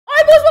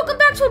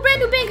back to a brand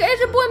new banger. It's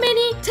your boy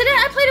Manny. Today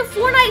I played a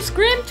Fortnite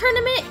scrim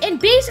tournament, and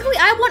basically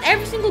I won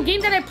every single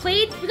game that I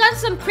played. We got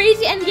some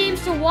crazy end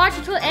games to watch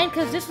until the end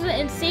because this was an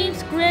insane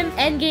scrim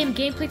end game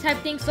gameplay type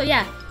thing. So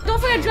yeah, don't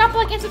forget to drop a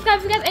like and subscribe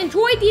if you guys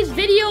enjoyed these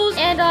videos,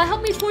 and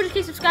help me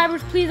 400k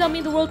subscribers. Please, that'll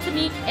mean the world to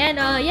me. And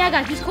yeah,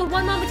 guys, use code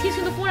 1MambaTC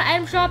in the Fortnite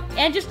item shop,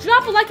 and just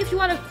drop a like if you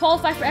want to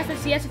qualify for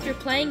FNCS if you're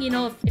playing. You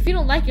know, if you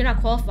don't like, you're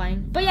not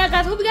qualifying. But yeah,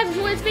 guys, hope you guys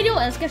enjoyed this video,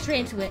 and let's get straight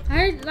into it. I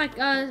heard like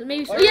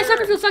maybe yeah,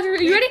 soccer field.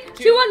 Are you ready?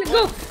 2, 1,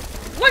 go.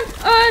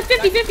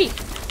 50.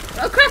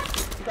 Crack.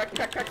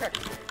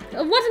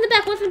 One's in the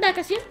back.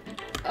 I see him.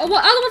 Other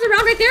one's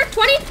around right there.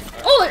 20.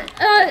 Oh,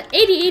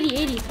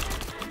 80.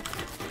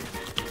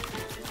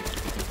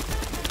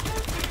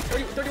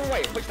 31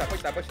 white. Push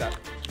that.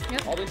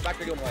 Yep. All the way back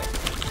 31 white.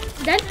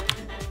 Dead.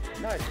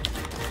 Nice.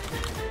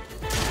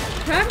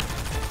 Crack.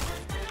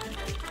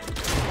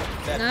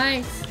 Dead.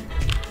 Nice.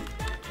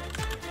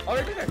 Oh,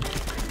 right there.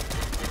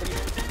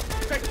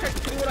 Crack.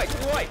 21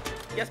 white.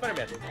 Yes,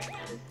 Spider-Man.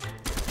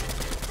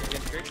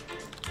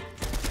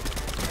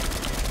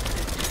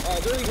 Oh,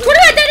 literally.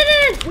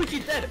 Dead. Wait,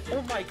 she's dead.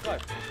 Oh my god.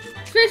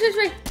 Straight.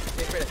 Okay,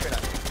 straight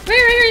up. Right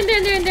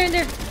here, in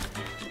there.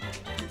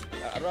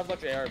 I don't have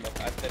much AR, but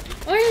I have 50.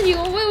 Oh, here you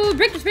go. Wait,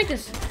 break this. Right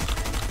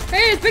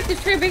here, break this.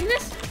 Try to break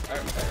this.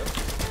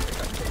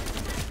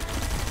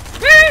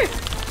 Right.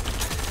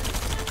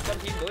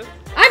 17 blue.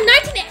 I have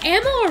 19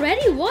 ammo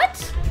already.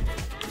 What?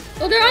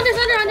 Oh, they're under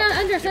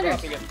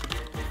us.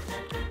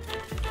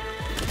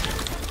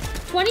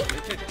 20.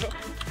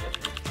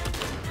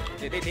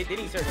 They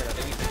need surge right now.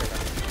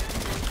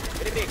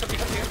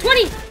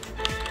 20.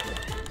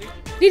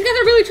 These guys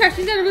are really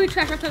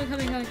trash. I'm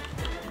coming.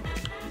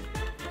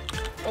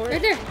 Oh,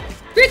 right there.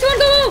 3, 2, 1,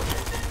 go!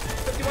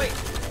 50 white.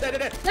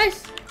 Dead.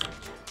 Nice.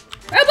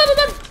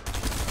 Above.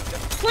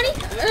 20.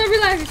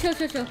 Relax. Chill.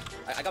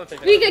 I got my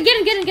 50. We get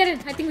in.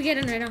 I think we get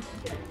in right now.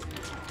 Yeah,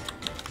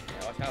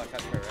 watch out,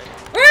 right?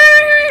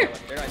 Right.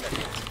 They're not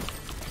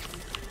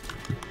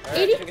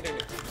there. 80.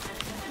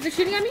 They're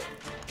shooting at me.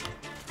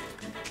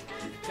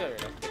 Chill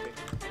right now.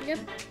 Yep.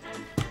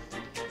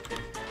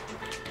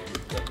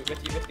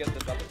 Let's get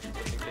this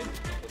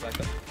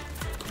weapon.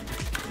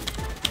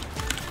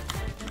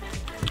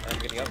 I'm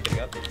getting up.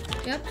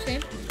 Yep,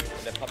 same.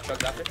 And then pop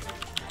trucks after.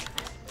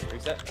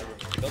 Reset.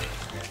 Build.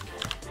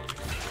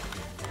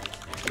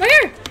 Right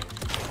here.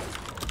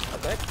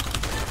 Okay.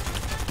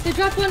 They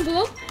dropped one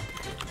below.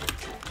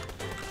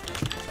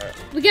 Alright.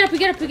 We get up,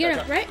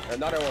 right?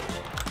 Another one.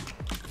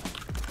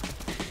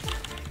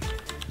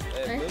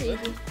 Nice,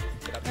 easy.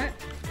 Get up. Alright.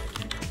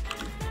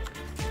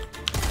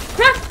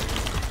 Crack!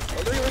 Oh,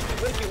 literally,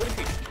 what is he?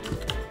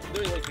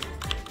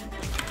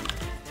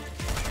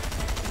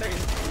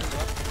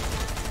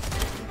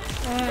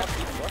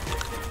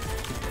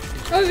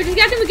 Oh, we just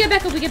got them. We get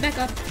back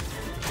up.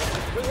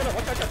 Wait,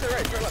 watch out, to the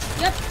right, turn left.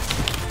 Yep.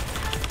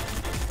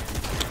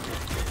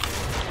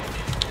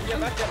 Get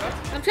back.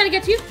 I'm trying to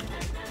get to you.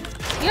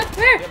 Yep,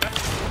 here. Get back.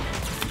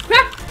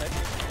 Crack!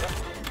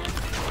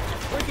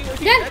 Where's he?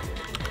 Dead.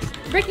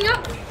 Breaking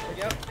up.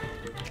 Breaking out.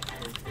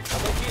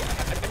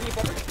 I need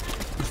buffer.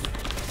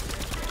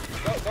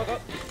 Go.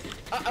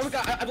 I have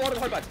a lot of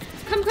hard bats.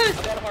 Come. I have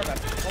a lot of hard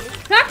bats.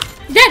 Crack!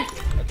 Dead.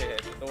 Okay,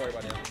 don't worry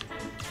about it.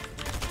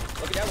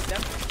 Look down.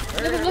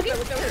 Looking.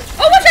 Look down here.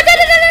 Oh, watch out! Dead.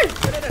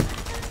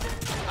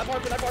 I'm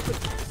hard.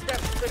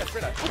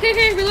 Straight up. Okay,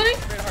 reloading.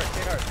 Straight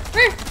hard.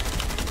 Where?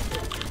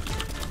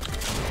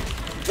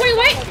 20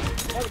 white.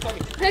 Call me.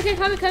 Okay,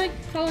 coming.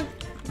 Follow.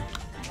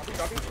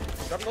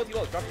 Dropping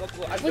low.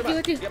 I'm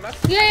With you. Yeah, man.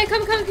 Yeah,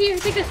 come here.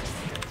 Take this.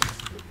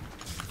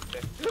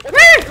 Okay.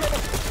 Where?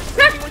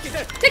 Crack! Where's she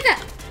dead? Take that.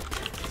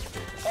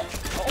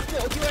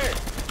 Okay, where?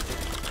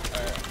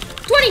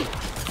 20.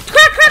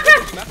 Crack.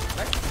 Nice.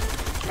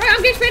 Alright,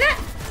 I'm getting straight at.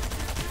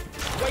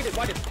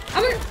 Waited.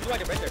 I'm gonna. You right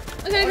there.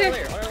 Okay. On our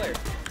layer.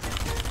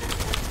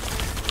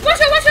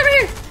 Watch out right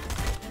here.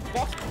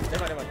 Box.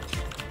 Never mind.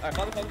 Alright,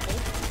 follow.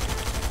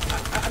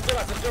 I'm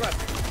Zermatt.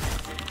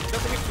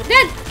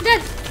 Dead.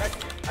 Nice.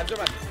 I'm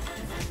Zermatt.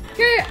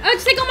 Here,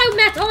 just take all my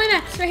mats.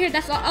 Right here.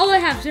 That's all I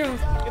have. 0.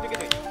 Get me.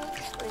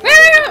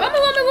 Right. I'm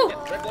gonna go.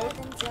 Red blow.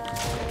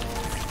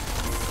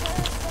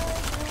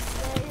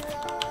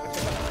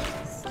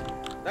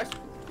 Nice.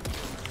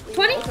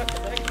 20.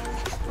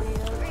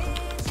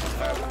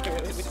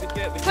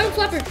 Coming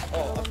flapper. Oh,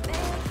 I'm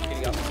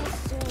getting up.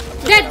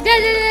 Dead.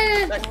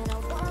 Nice.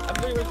 I'm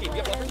doing risky.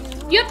 Yep, flapper.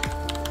 Yep.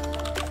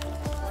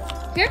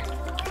 Here.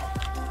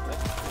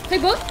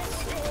 Take both.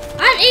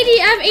 I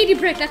have 80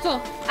 brick. That's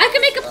all. I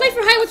can make a play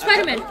for high with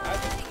Spider-Man.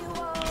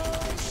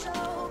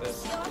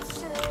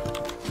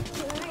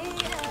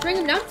 Bring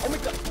him down. Oh my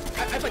god. I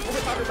have like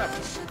overpowered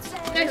maps.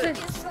 Nice.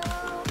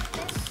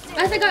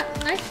 I got.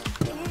 Nice.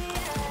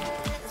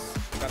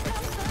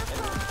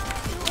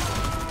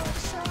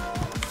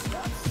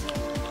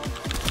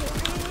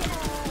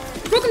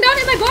 Broke him down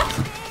in my box.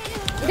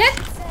 Dead.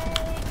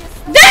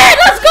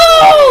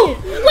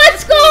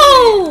 Let's go!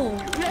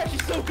 Yeah,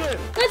 she's so good.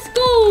 Let's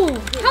go!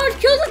 How much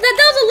kills was that?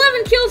 That was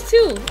 11 kills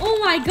too. Oh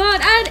my god,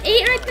 I had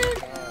 8 right there.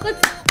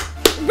 Let's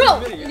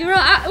Bro,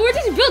 we're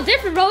just built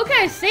different, bro. What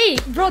can I say?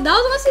 Bro, that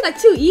was honestly like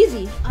too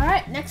easy. All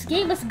right, next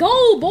game. Let's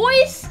go,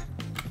 boys.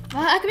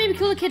 I can maybe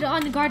kill the kid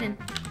on the garden.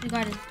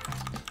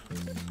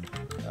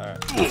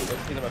 Alright. Let's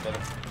see them up,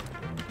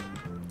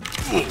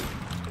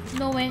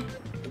 No way.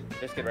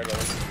 This kid right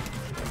over.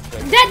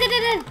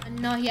 Dead.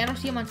 No, I don't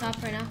see him on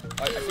top right now.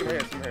 Oh, I see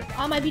him here,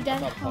 I might be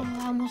dead. Oh,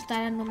 I almost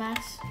died on no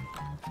max.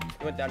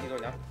 He went down, he's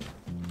going down.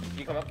 Can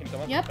you come up?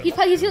 Yep,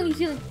 he's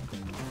healing.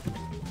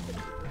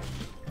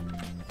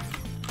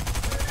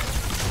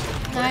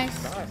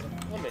 Nice.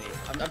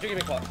 I'm drinking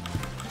a clock.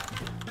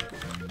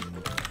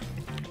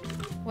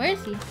 Where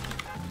is he?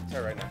 It's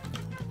her right now.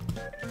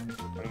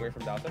 I'm away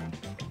from Delta.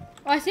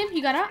 Oh, I see him.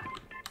 He got out.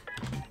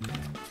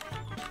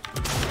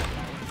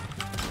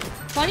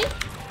 20.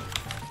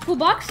 Full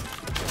box.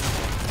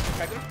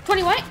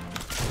 20 white.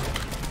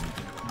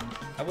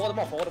 I walled him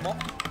off.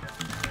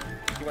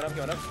 He went up.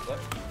 Look.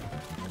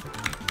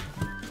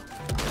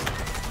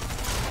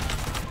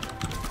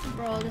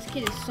 Bro, this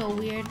kid is so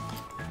weird.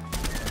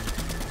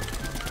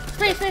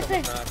 Spray. He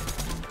went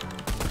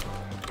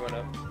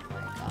up.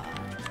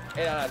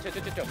 Hey,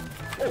 chill.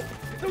 Oh,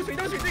 those three.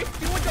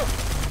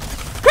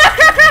 Crack!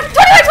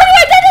 20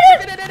 white!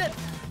 Dead!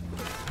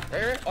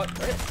 Right here. Oh,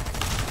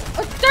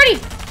 30!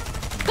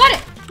 Got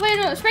it! Wait,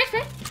 no, spray.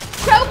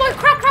 Oh boy,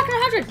 crack in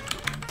 100!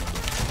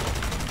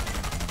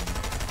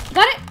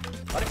 Got it?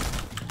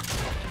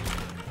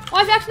 Oh,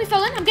 I've actually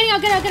fell in. I'm getting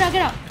out, get out.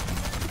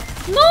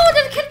 No,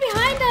 there's a kid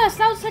behind us!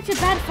 That was such a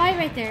bad fight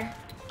right there.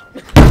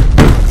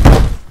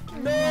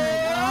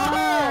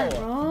 No!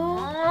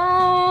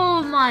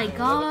 Oh my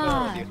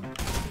god.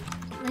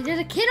 Like, there's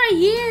a kid right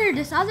here,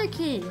 this other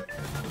kid.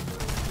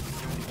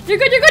 You're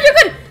good!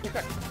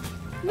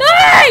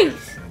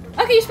 Nice!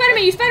 Okay, you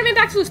Spider-Man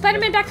back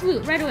to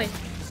loot, right away.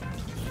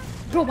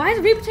 Bro, why is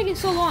the Reaper taking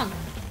so long?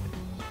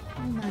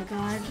 Oh my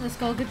god, let's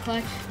go, good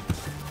clutch.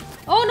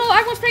 Oh no,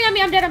 everyone's spraying at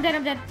me, I'm dead.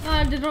 No,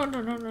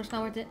 it's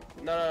not worth it.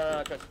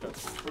 No, trust.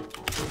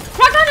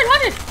 Cross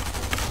 100!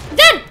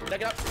 Dead!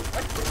 Dead,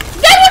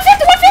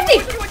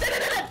 150!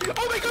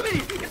 Oh my god,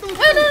 baby!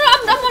 Oh no,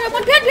 I'm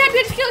one behind,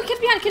 just kill kid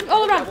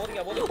all around. I'm holding.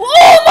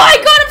 Oh my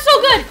god, I'm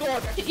so good!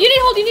 You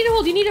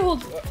need to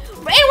hold.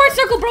 Inward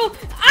circle, bro.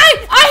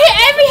 I hit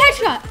every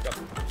headshot.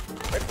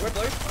 Where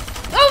blue?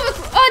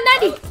 Oh,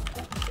 90.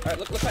 Alright,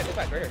 look back,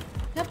 right here.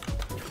 Yep.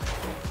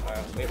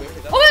 Wait.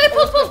 Oh, wait,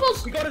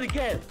 pulse. We got it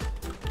again.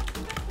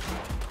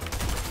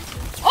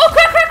 Oh,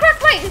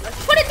 crack, wait.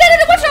 20,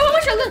 dead, one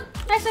shot, look.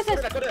 Nice. Go to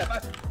that,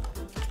 fast.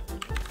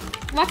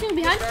 Watching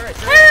behind. Right.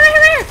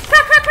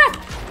 Crack.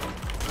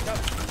 No.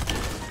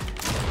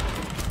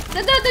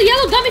 The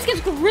yellow dummy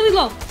skin's really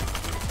low.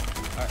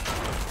 Alright.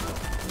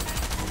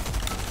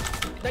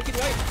 19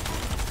 white.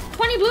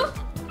 20 blue.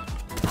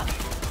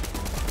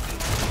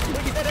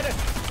 Dead.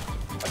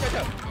 Watch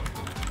out.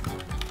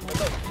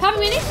 Pop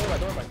mini.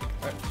 Don't worry.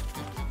 Alright.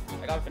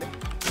 I got him finished.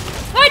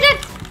 Alright, dead.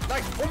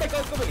 Nice. Oh my god,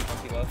 let's go, baby.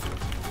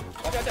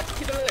 Watch out.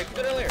 Keep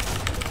it earlier.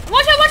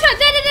 Watch out,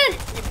 dead.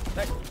 Nice.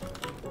 Dead.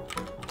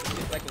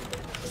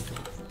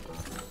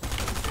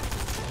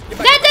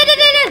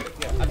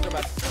 Yeah, I'm through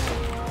my...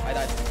 I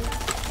died.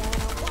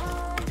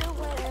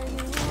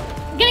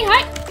 Getting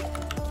high.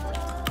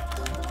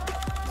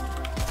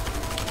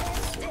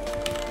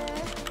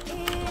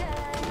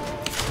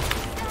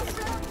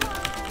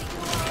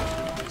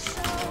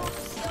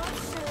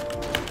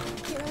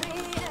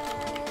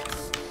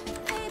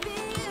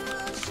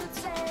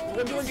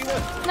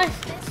 Nice.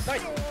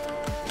 That's.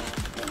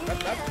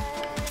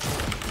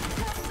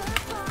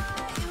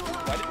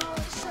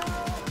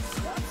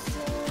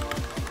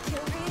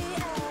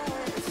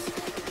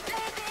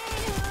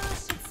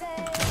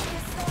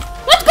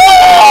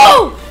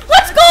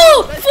 Let's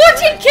go!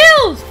 14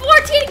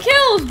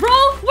 kills, bro.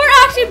 We're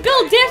actually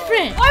built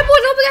different. Alright,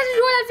 boys, hope you guys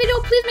enjoyed that video.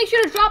 Please make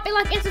sure to drop a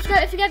like and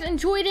subscribe if you guys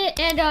enjoyed it.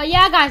 And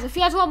yeah, guys, if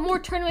you guys want more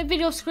tournament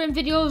videos, scrim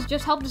videos,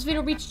 just help this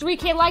video reach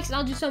 3K likes and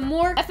I'll do some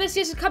more. FNCS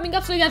is coming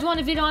up, so you guys want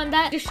a video on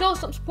that, just show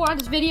some support on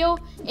this video.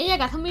 And yeah,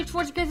 guys, help me reach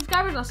 4K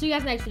subscribers. I'll see you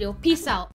guys next video. Peace out.